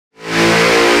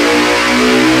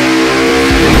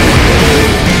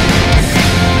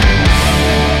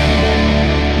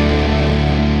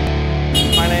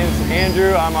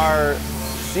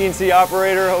CNC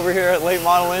operator over here at Late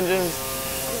Model Engines.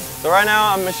 So right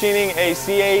now I'm machining a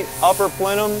C8 upper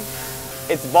plenum.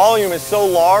 Its volume is so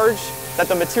large that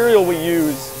the material we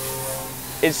use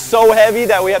is so heavy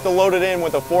that we have to load it in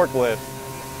with a forklift.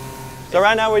 So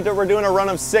right now we're doing a run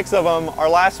of 6 of them. Our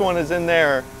last one is in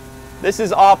there. This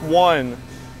is op 1,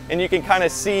 and you can kind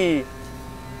of see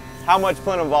how much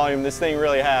plenum volume this thing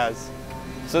really has.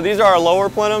 So these are our lower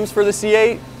plenums for the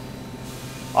C8.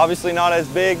 Obviously not as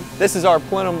big. This is our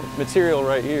plenum material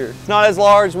right here. It's not as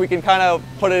large. We can kind of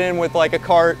put it in with like a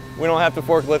cart. We don't have to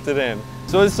forklift it in.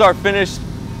 So this is our finished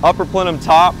upper plenum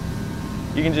top.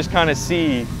 You can just kind of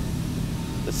see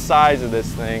the size of this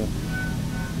thing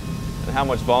and how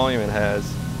much volume it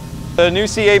has. The new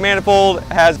C8 manifold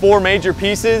has 4 major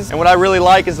pieces, and what I really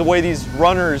like is the way these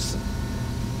runners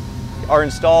are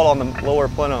installed on the lower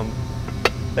plenum.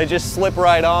 They just slip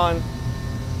right on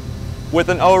with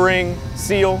an O-ring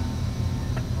seal.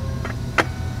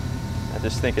 I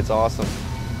just think it's awesome.